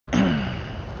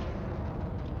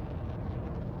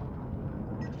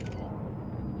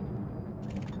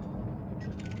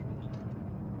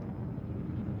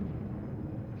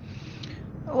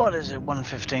What is it,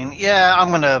 1:15? Yeah, I'm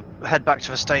gonna head back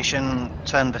to the station,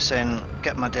 turn this in,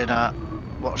 get my dinner,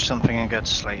 watch something and go to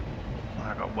sleep.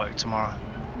 I got work tomorrow.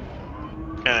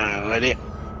 Ready?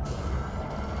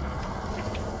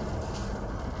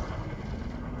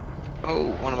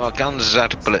 Oh, one of our guns is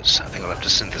out of bullets. I think I'll have to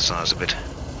synthesize a bit.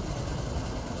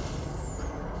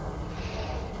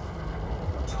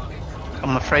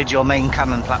 I'm afraid your main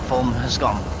cannon platform has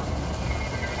gone.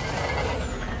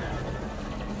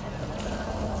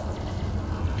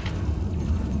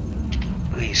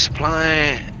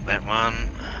 Resupply, that one.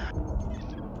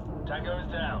 Tango is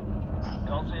down.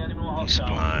 Can't see any more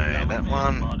hostiles. Resupply, that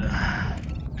one.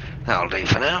 That'll do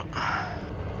for now.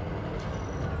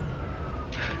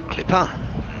 Clipper.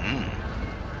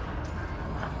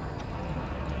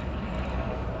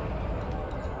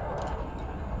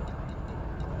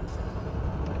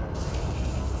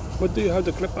 What do you have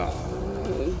the clipper?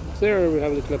 There we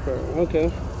have the clipper.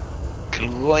 Okay.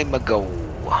 Climb a go.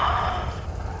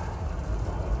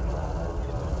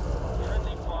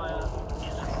 Friendly fire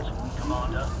isn't,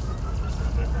 Commander.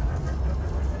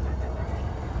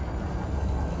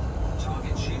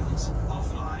 Target shields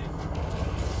offline.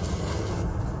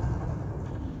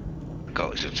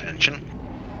 Got his attention.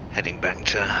 Heading back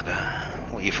to the...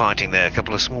 What are you fighting there? A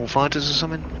couple of small fighters or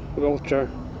something? Vulture.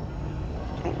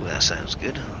 Oh, that sounds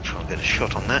good. I'll try and get a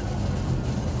shot on that.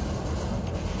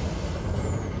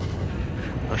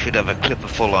 I should have a clipper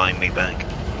following me back.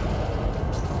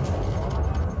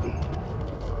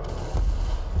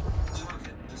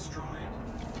 Target destroyed.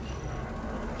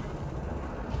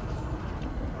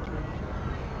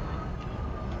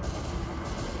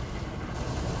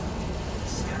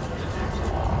 Scout detected.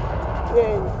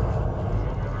 Whoa.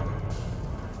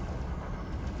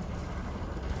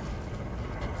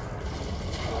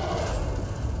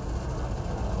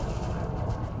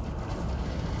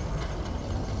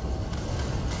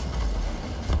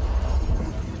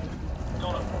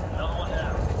 Got him. Another one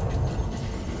down.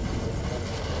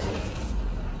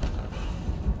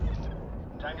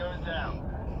 Tango is down.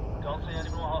 Can't see any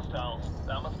more hostiles.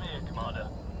 That must be it, Commander.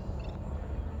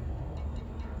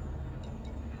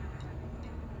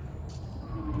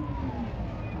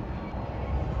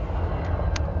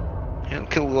 Yeah,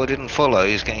 Kilroy didn't follow.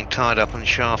 He's getting tied up and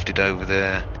shafted over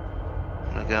there.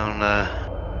 I'm gonna go and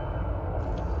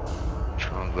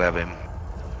try and grab him.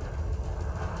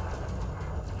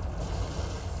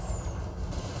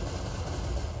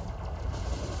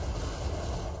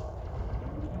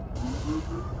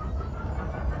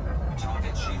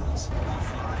 Target shields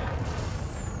offline.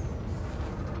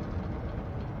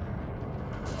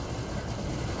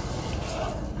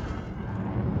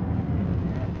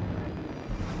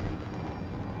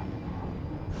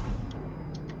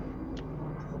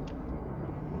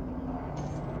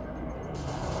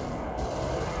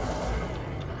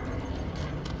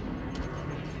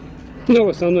 No, I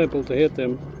was unable to hit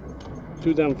him.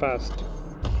 Too damn fast.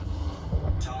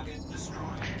 Target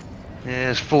destroyed. Yeah,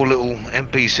 there's 4 little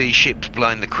NPC ships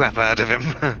blowing the crap out of him.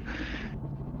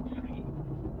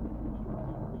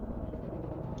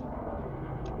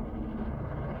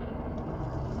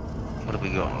 What have we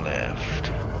got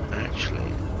left?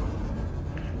 Actually,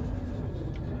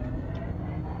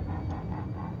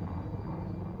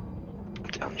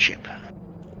 gunship.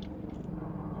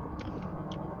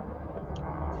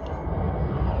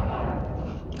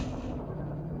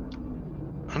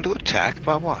 Under attack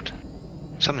by what?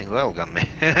 Something railgun me.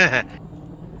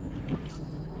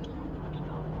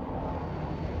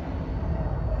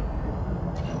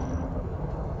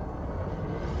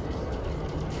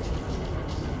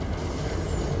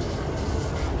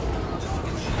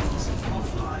 Target shields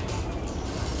offline.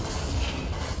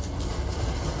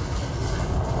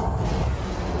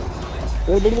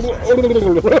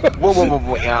 Whoa, whoa, whoa,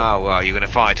 whoa. Ah, well, you're going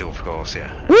to fight, of course,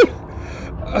 yeah.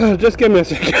 Just give me a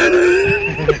second.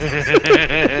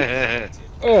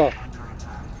 Oh.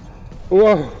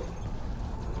 Whoa.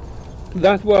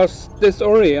 That was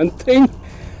disorienting.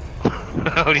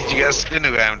 How did you get a spin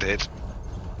around it?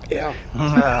 Yeah.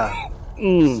 Ah,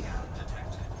 Mm.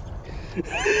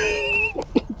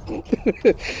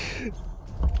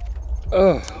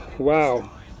 Oh, wow. You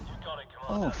got it,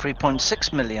 Commander. oh,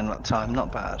 3.6 million that time,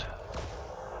 not bad.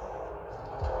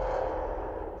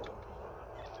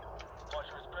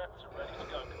 Watcher is prepped and ready to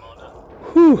go, Commander.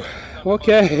 Whew.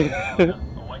 Okay.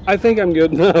 I think I'm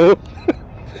good now.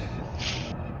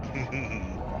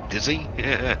 Dizzy?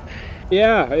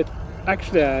 Yeah, it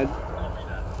actually Copy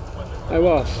that. Weapons I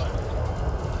was.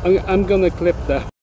 I'm gonna clip that.